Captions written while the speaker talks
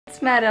It's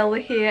Madella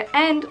here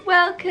and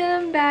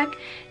welcome back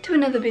to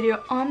another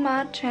video on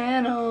my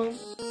channel.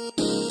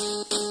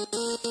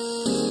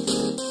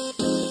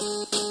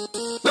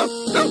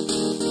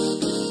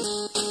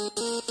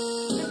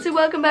 So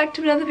welcome back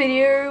to another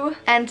video,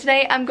 and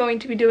today I'm going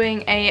to be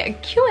doing a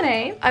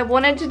Q&A. I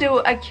wanted to do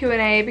a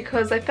Q&A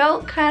because I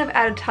felt kind of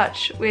out of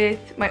touch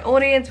with my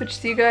audience, which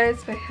is you guys,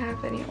 if I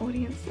have any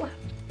audience left.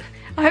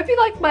 I hope you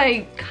like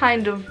my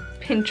kind of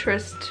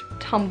Pinterest,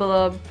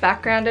 Tumblr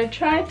background. I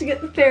tried to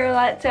get the fairy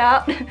lights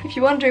out. If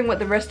you're wondering what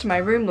the rest of my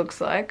room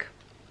looks like.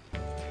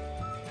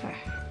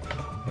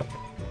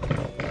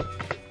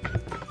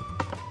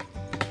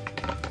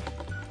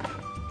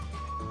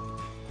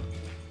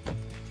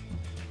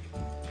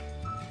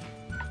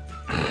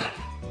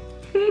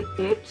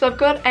 So I've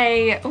got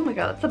a, oh my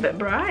god, that's a bit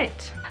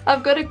bright.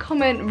 I've got a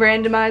comment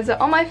randomizer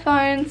on my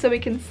phone so we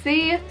can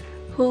see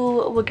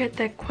who will get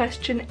their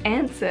question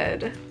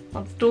answered.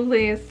 Let's do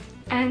this.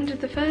 And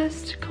the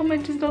first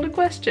comment is not a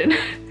question.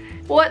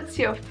 What's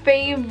your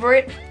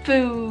favorite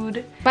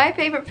food? My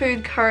favorite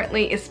food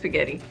currently is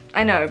spaghetti.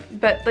 I know,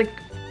 but like,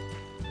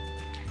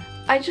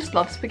 I just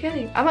love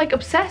spaghetti. I'm like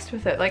obsessed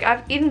with it. Like,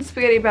 I've eaten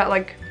spaghetti about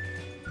like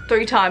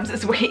 3 times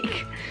this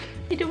week.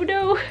 I don't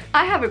know.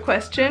 I have a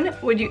question.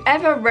 Would you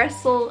ever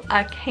wrestle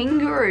a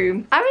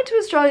kangaroo? I went to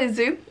Australia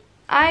Zoo.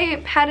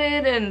 I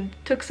patted and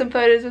took some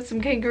photos with some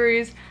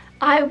kangaroos.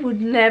 I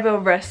would never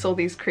wrestle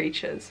these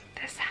creatures.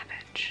 They're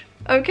savage.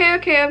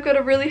 Okay, I've got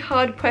a really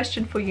hard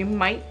question for you,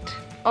 mate.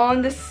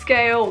 On the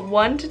scale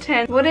 1 to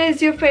 10, what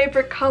is your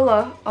favorite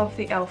color of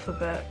the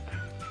alphabet?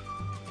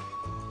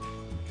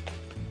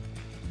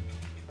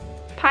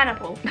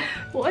 Pineapple.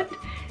 What?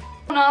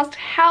 Asked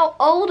how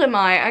old am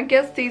I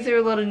guess these are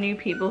a lot of new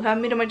people who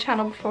haven't been on my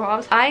channel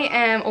before. I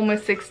am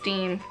almost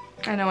 16.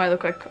 I know I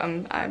look like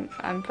I'm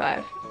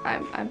 5.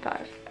 I'm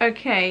 5.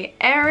 Okay,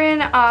 Erin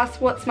asked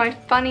what's my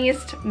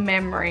funniest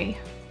memory.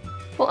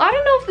 Well, I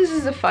don't know if this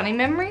is a funny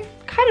memory,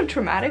 kind of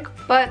traumatic,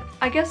 but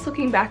I guess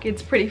looking back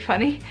it's pretty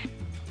funny.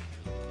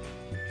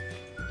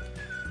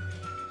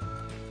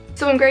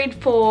 So in grade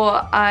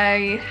 4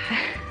 yeah,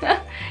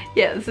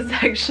 this is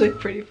actually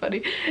pretty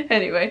funny.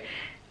 Anyway,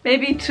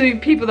 maybe to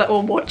people that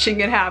were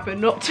watching it happen,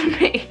 not to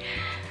me.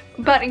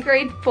 But in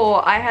grade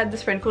 4, I had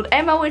this friend called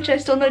Emma, which I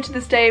still know to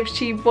this day.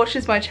 She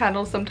watches my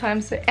channel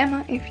sometimes. So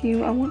Emma, if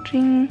you are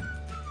watching,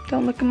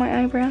 don't look at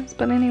my eyebrows.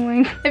 But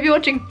anyway, if you're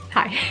watching,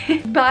 hi.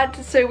 But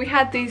so we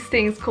had these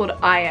things called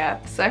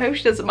IFs. I hope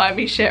she doesn't mind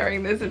me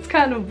sharing this. It's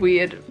kind of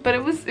weird, but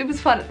it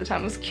was fun at the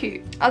time. It was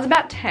cute. I was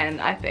about 10,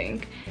 I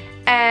think.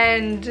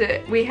 And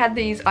we had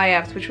these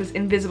IFs, which was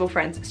invisible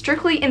friends.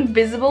 Strictly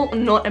invisible,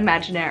 not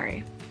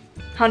imaginary.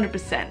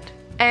 100%.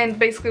 And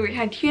basically we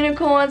had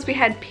unicorns, we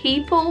had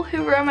people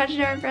who were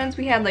imaginary friends,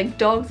 we had like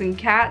dogs and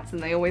cats,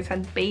 and they always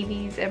had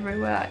babies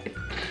everywhere.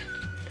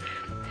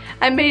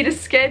 I made a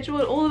schedule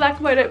in all the back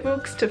of my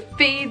notebooks to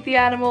feed the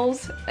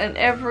animals and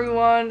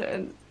everyone,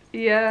 and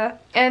yeah.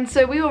 And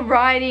so we were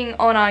riding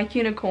on our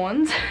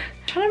unicorns.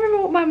 I'm trying to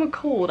remember what mine were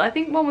called. I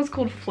think one was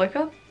called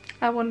Flicker.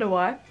 I wonder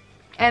why.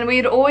 And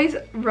we'd always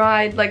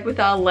ride like with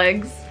our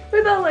legs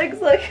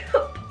like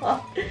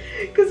apart,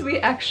 because we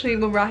actually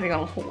were riding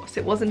on a horse.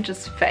 It wasn't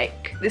just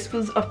fake. This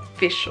was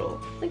official.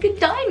 Like a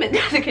diamond.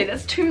 Okay,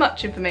 that's too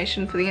much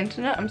information for the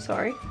internet, I'm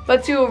sorry.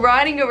 But so we were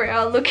riding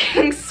around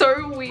looking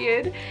so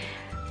weird,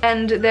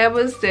 and there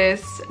was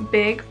this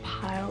big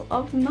pile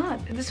of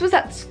mud. This was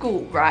at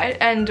school, right?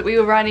 And we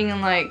were riding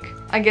in like,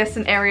 I guess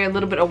an area a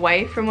little bit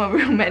away from where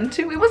we were meant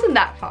to. It wasn't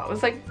that far, it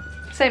was like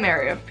same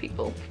area of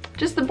people.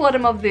 Just the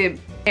bottom of the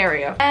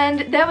area.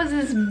 And there was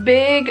this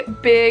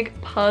big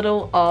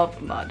puddle of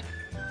mud.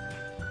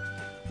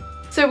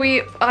 So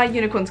our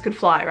unicorns could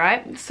fly,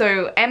 right?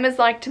 So Emma's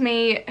like to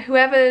me,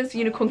 whoever's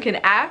unicorn can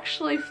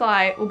actually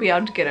fly will be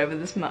able to get over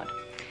this mud.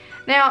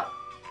 Now,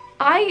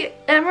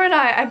 Emma and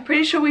I'm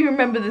pretty sure we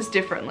remember this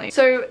differently.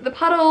 So the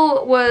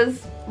puddle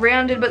was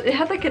rounded, but it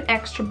had like an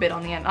extra bit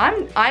on the end.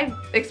 I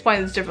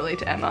explained this differently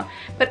to Emma,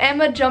 but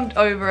Emma jumped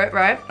over it,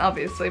 right?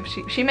 Obviously,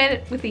 she made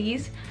it with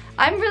ease.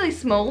 I'm really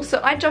small, so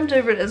I jumped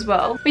over it as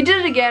well. We did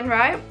it again,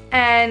 right?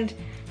 And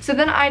so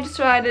then I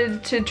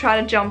decided to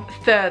try to jump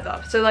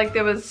further. So like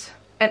there was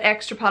an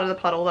extra part of the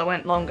puddle that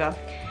went longer.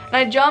 And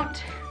I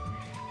jumped,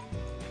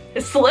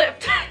 it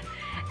slipped,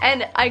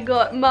 and I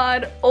got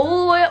mud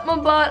all the way up my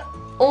butt,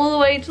 all the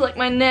way to like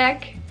my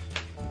neck.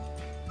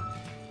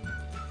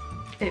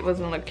 It was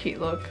not a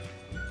cute look.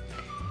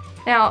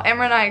 Now,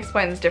 Emma and I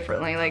explained this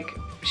differently. Like,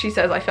 she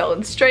says I fell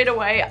in straight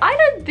away. I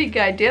don't think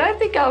I did. I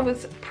think I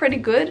was pretty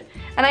good.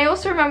 And I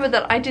also remember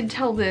that I did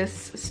tell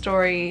this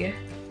story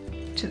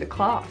to the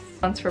class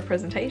once for a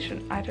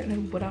presentation. I don't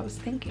know what I was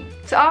thinking.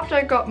 So after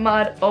I got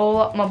mud all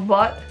up my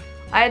butt,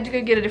 I had to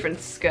go get a different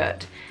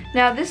skirt.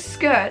 Now this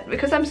skirt,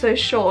 because I'm so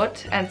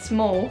short and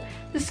small,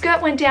 the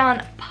skirt went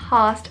down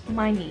past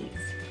my knees.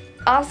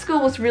 Our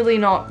school was really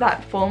not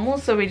that formal,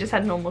 so we just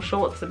had normal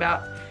shorts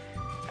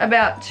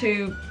about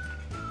to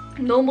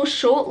normal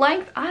short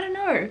length. I don't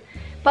know.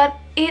 But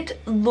it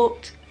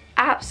looked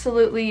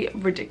absolutely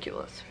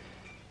ridiculous.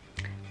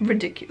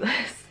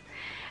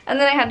 And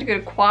then I had to go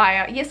to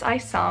choir. Yes, I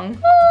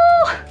sung.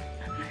 Oh!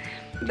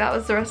 That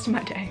was the rest of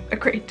my day. A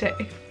great day.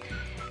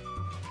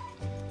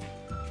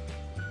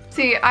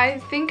 See, I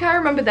think I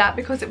remember that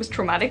because it was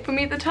traumatic for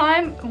me at the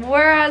time,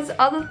 whereas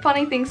other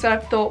funny things that I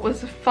thought was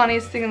the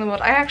funniest thing in the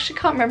world, I actually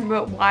can't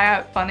remember why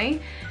I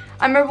funny.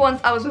 I remember once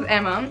I was with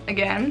Emma,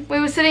 again, we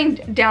were sitting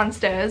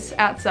downstairs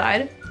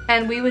outside,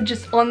 and we were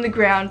just on the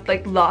ground,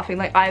 like, laughing,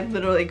 like, I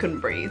literally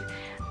couldn't breathe.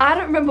 I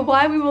don't remember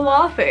why we were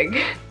laughing,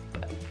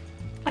 but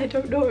I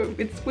don't know,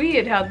 it's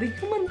weird how the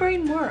human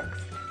brain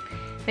works.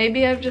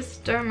 Maybe I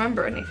just don't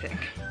remember anything,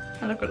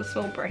 and I've got a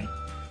small brain.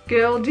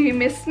 Girl, do you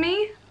miss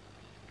me?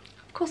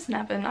 Of course,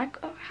 Navin.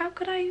 How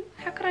could I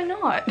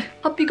not?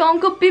 Hope you gone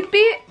good,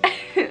 Bibi.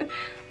 I'm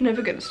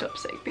never gonna stop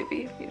saying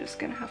Bibi. You're just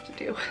gonna have to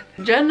deal with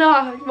it.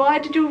 Jenna, why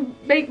did you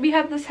make me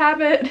have this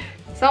habit?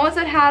 Someone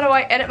said, how do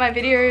I edit my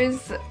videos?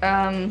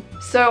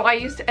 So I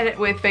used to edit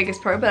with Vegas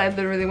Pro, but I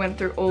literally went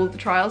through all the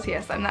trials.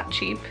 Yes, I'm that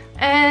cheap.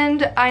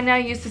 And I now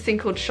use this thing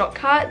called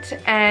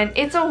Shotcut, and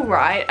it's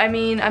alright. I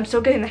mean, I'm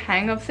still getting the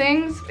hang of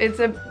things. It's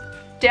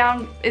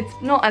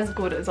not as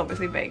good as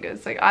obviously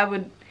Vegas. Like, I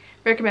would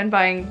recommend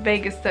buying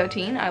Vegas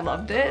 13. I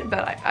loved it,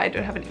 but I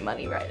don't have any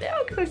money right now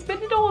because I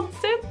spend it all on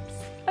Sims.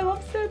 I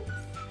love Sims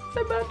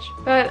so much.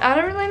 But I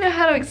don't really know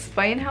how to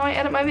explain how I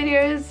edit my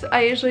videos.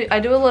 I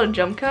do a lot of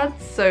jump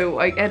cuts, so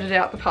I edit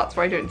out the parts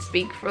where I don't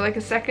speak for like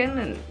a second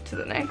and to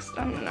the next.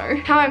 I don't know.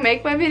 How I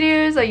make my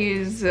videos, I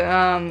use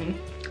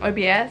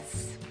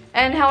OBS.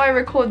 And how I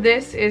record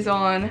this is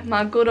on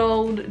my good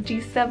old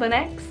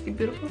G7X. You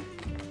beautiful?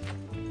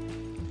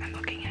 I'm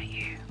looking at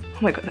you. Oh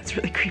my god, that's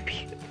really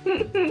creepy.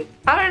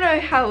 I don't know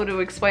how to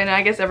explain it.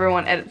 I guess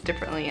everyone edits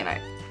differently, and I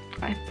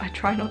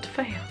try not to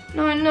fail.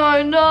 No,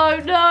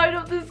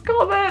 not this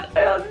comment.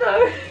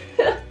 Oh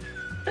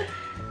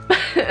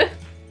no.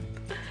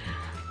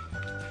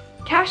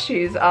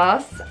 Cashews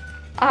asks,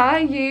 are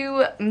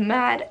you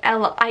mad,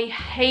 Ella? I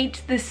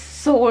hate this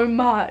so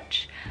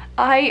much.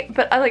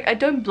 But I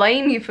don't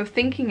blame you for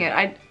thinking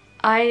it.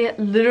 I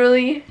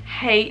literally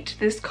hate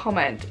this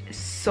comment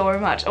so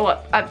much. Oh,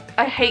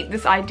 I hate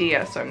this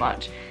idea so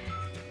much.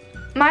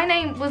 My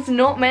name was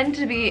not meant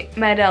to be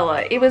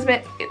Madella. It was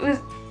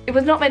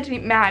not meant to be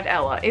Mad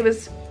Ella. It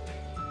was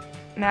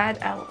Mad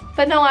Ella.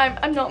 But no,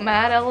 I'm not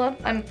Mad Ella.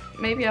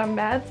 Maybe I'm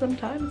mad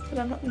sometimes, but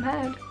I'm not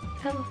Mad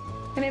Ella.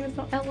 My name is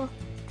not Ella.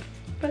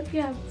 But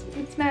yeah,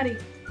 it's Maddie.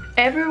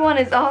 Everyone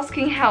is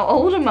asking how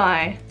old am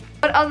I?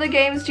 What other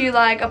games do you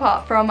like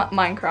apart from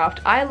Minecraft?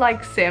 I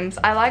like Sims.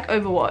 I like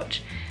Overwatch.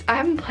 I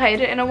haven't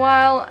played it in a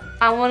while.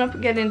 I want to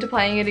get into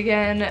playing it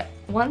again.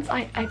 Once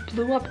I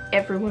blew up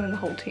everyone in the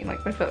whole team,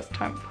 like my first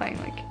time playing,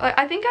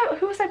 I think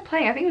who was I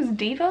playing? I think it was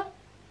Diva?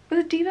 Was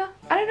it Diva?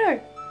 I don't know,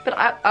 but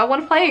I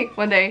want to play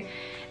one day.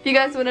 If you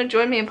guys want to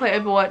join me and play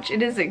Overwatch,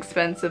 it is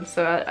expensive,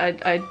 so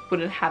I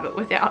wouldn't have it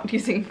without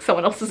using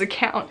someone else's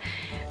account.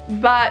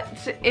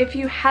 But if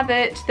you have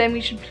it, then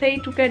we should play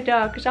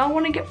together, because I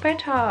want to get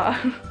better.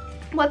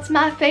 What's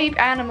my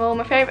favorite animal?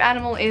 My favorite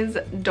animal is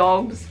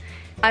dogs.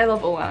 I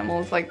love all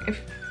animals. Like,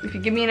 if you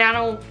give me an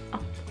animal,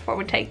 I'll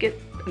probably take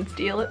it and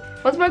steal it.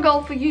 What's my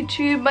goal for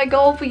YouTube? My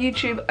goal for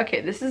YouTube, okay,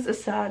 this is a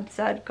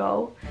sad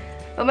goal,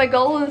 but my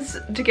goal is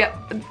to get,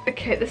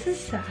 okay, this is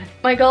sad.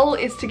 My goal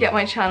is to get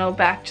my channel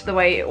back to the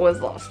way it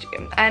was last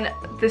year, and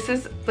this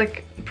is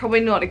like probably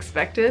not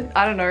expected.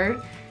 I don't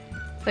know,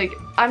 like,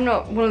 I'm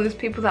not one of those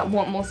people that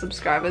want more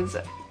subscribers.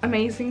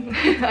 Amazing.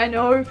 I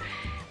know,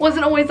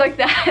 wasn't always like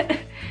that.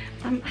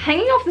 I'm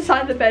hanging off the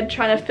side of the bed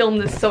trying to film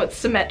this so it's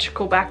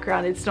symmetrical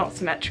background. It's not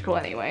symmetrical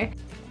anyway.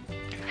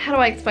 How do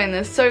I explain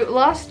this? So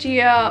last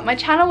year, my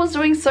channel was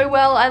doing so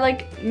well. I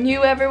like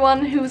knew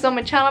everyone who was on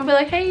my channel. I'd be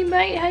like, hey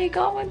mate, how you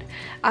going?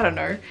 I don't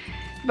know.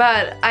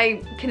 But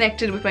I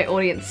connected with my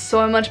audience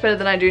so much better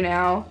than I do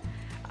now.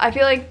 I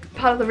feel like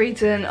part of the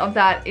reason of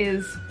that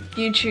is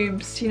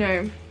YouTube's, you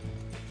know,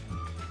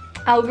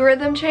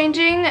 algorithm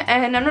changing,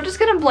 and I'm not just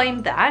gonna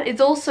blame that.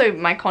 It's also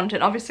my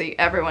content. Obviously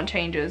everyone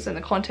changes and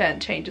the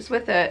content changes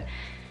with it.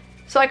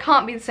 So I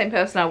can't be the same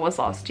person I was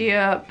last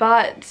year,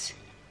 but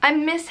I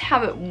miss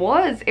how it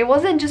was. It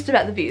wasn't just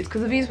about the views,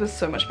 because the views were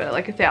so much better,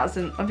 like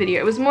 1,000 a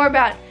video. It was more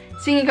about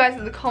seeing you guys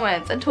in the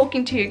comments and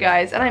talking to you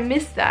guys, and I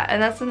missed that,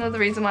 and that's another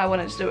reason why I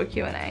wanted to do a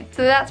Q&A.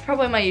 So that's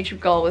probably my YouTube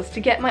goal, was to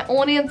get my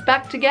audience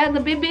back together,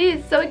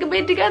 babies, so we can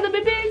be together,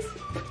 babies.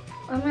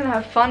 I'm gonna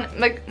have fun.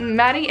 Like,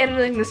 Maddie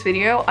editing this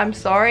video, I'm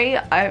sorry.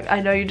 I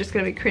know you're just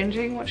gonna be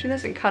cringing watching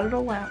this and cut it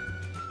all out.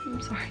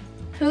 I'm sorry.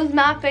 Who's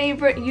my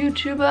favorite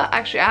YouTuber?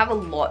 Actually, I have a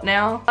lot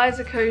now.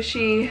 Liza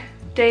Koshy,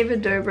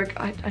 David Dobrik,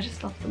 I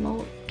just love them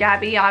all.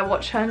 Gabby, I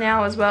watch her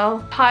now as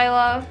well.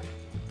 Tyler,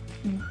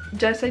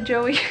 did I say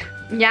Joey?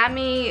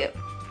 Yami,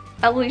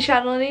 Ellie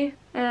Shadley.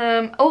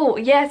 Oh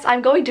yes,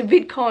 I'm going to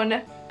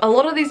VidCon. A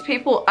lot of these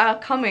people are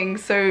coming,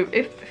 so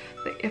if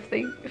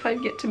I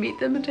get to meet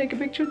them and take a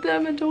picture with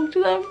them and talk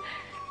to them,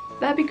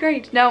 that'd be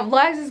great. Now,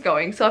 Liza's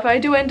going, so if I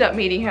do end up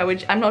meeting her,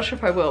 which I'm not sure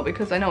if I will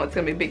because I know it's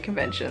gonna be a big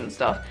convention and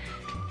stuff,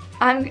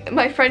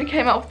 My friend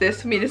came up with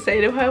this for me to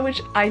say to her,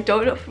 which I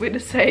don't know what to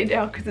say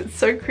now because it's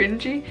so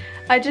cringy.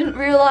 I didn't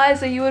realize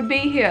that you would be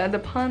here. The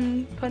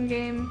pun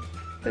game.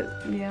 But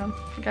yeah,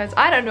 guys,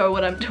 I don't know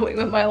what I'm doing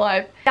with my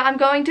life. I'm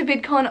going to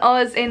VidCon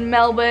Oz in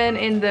Melbourne,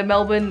 in the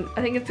Melbourne,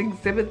 I think it's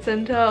Exhibit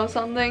Centre or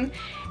something.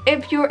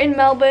 If you're in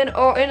Melbourne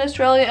or in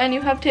Australia and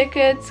you have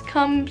tickets,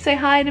 come say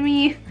hi to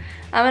me.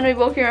 I'm gonna be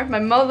walking around with my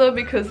mother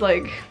because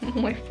like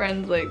my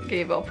friends like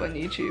gave up on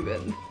YouTube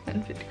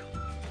and VidCon.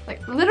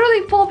 Like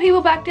literally 4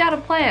 people backed out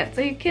of plans.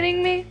 Are you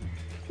kidding me?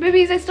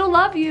 Movies, I still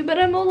love you, but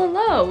I'm all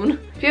alone.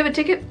 If you have a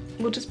ticket,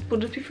 we'll just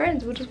be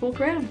friends. We'll just walk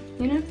around,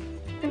 you know?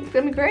 It's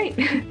gonna be great.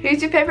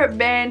 Who's your favorite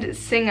band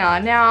singer?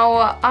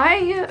 Now,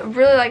 I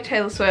really like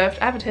Taylor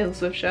Swift. I have a Taylor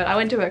Swift shirt. I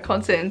went to her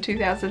concert in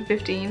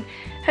 2015.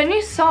 Her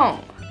new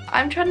song,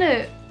 I'm trying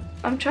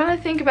to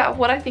think about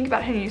what I think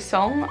about her new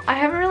song. I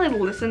haven't really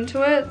listened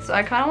to it, so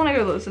I kind of want to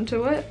go listen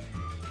to it.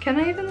 Can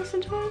I even listen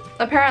to it?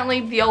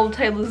 Apparently, the old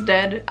Taylor's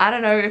dead. I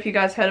don't know if you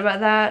guys heard about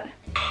that.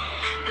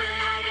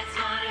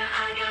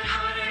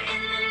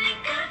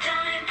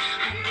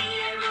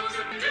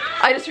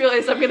 I just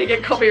realized I'm gonna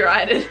get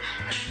copyrighted.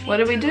 What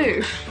do we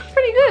do?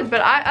 Pretty good,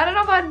 but I don't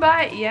know if I'd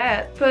buy it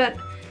yet, but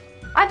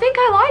I think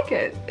I like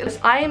it.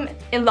 I am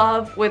in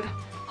love with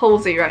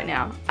Halsey right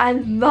now. I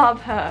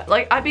love her.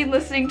 Like, I've been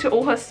listening to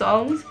all her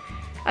songs.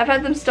 I've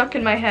had them stuck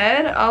in my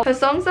head. Her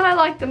songs that I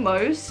like the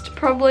most,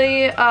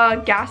 probably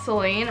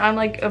Gasoline. I'm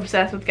like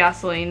obsessed with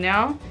Gasoline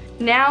now.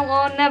 Now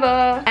or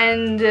Never,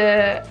 and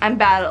I'm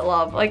Bad at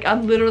Love. Like,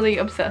 I'm literally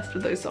obsessed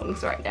with those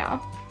songs right now.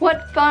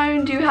 What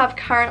phone do you have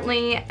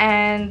currently,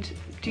 and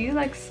do you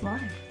like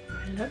slime?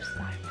 I love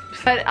slime.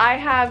 But I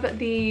have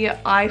the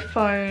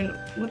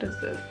iPhone, what is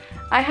this?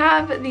 I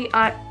have the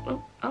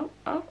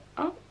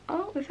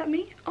oh, is that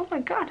me? Oh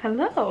my god,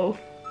 hello.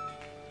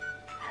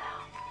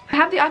 I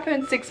have the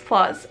iPhone 6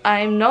 Plus.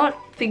 I'm not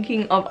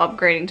thinking of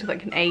upgrading to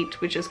like an 8,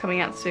 which is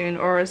coming out soon,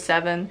 or a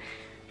 7.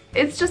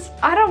 It's just,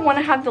 I don't want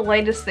to have the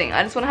latest thing.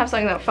 I just want to have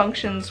something that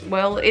functions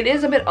well. It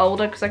is a bit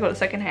older because I got it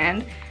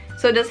secondhand,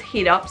 so it does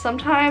heat up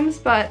sometimes,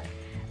 but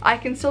I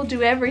can still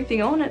do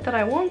everything on it that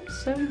I want,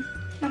 so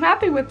I'm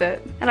happy with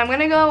it. And I'm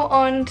gonna go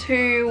on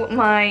to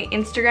my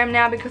Instagram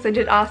now because I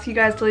did ask you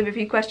guys to leave a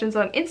few questions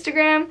on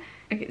Instagram.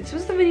 Okay, this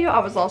was the video I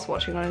was last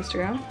watching on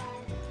Instagram.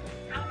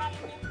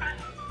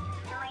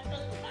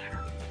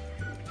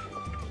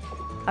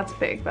 That's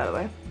big, by the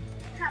way.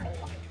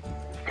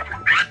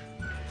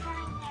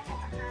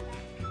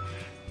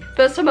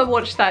 First time I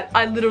watched that,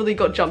 I literally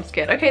got jump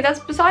scared. Okay, that's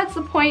besides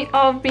the point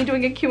of me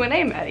doing a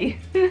Q&A, Maddie.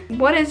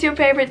 What is your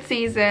favorite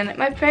season?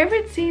 My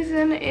favorite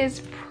season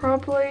is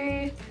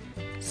probably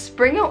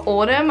spring or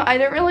autumn. I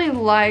don't really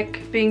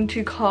like being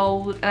too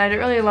cold, and I don't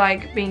really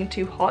like being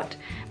too hot.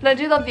 But I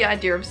do love the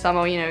idea of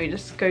summer, you know, you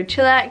just go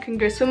chill out, you can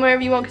go swim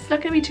wherever you want because it's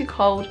not going to be too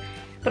cold.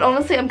 But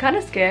honestly, I'm kind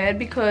of scared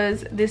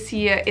because this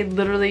year it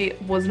literally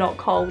was not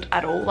cold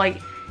at all.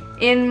 Like,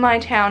 in my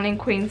town in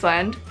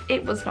Queensland,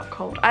 it was not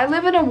cold. I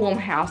live in a warm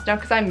house now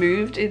because I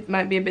moved. It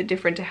might be a bit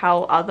different to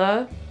how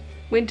other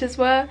winters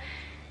were,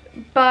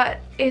 but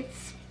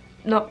it's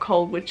not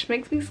cold, which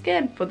makes me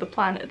scared for the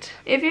planet.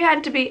 If you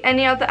had to be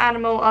any other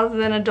animal other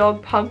than a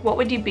dog, pug, what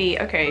would you be?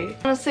 Okay,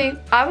 honestly,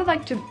 I would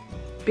like to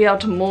be able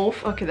to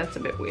morph. Okay, that's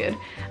a bit weird.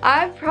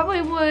 I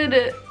probably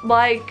would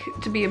like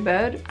to be a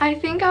bird. I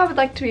think I would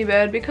like to be a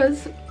bird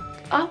because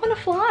I want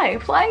to fly.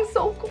 Flying's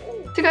so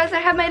cool. So guys, I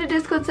have made a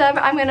Discord server.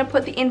 I'm going to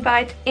put the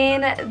invite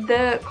in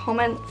the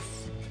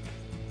comments,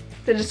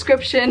 the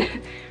description,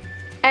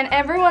 and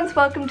everyone's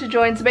welcome to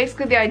join. So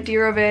basically the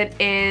idea of it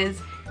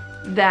is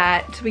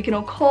that we can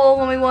all call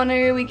when we want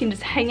to, we can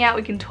just hang out,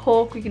 we can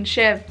talk, we can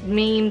share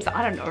memes,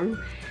 I don't know,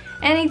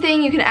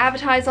 anything. You can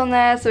advertise on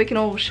there so we can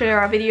all share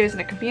our videos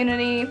in a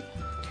community.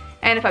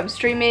 And if I'm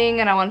streaming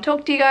and I want to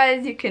talk to you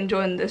guys, you can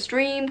join the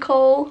stream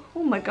call.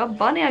 Oh my god,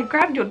 Bunny, I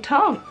grabbed your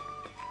tongue.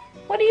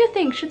 What do you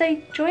think? Should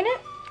they join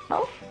it?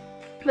 No?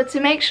 But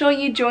to make sure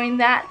you join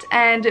that,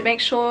 and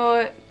make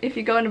sure if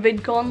you go on a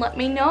VidCon, let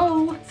me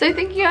know. So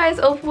thank you guys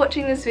all for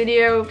watching this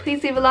video.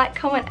 Please leave a like,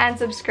 comment, and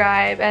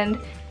subscribe. And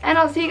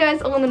I'll see you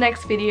guys all in the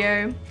next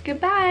video.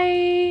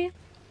 Goodbye.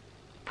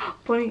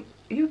 Bonnie,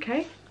 are you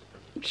okay?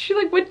 She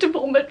like went to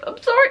vomit.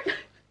 I'm sorry.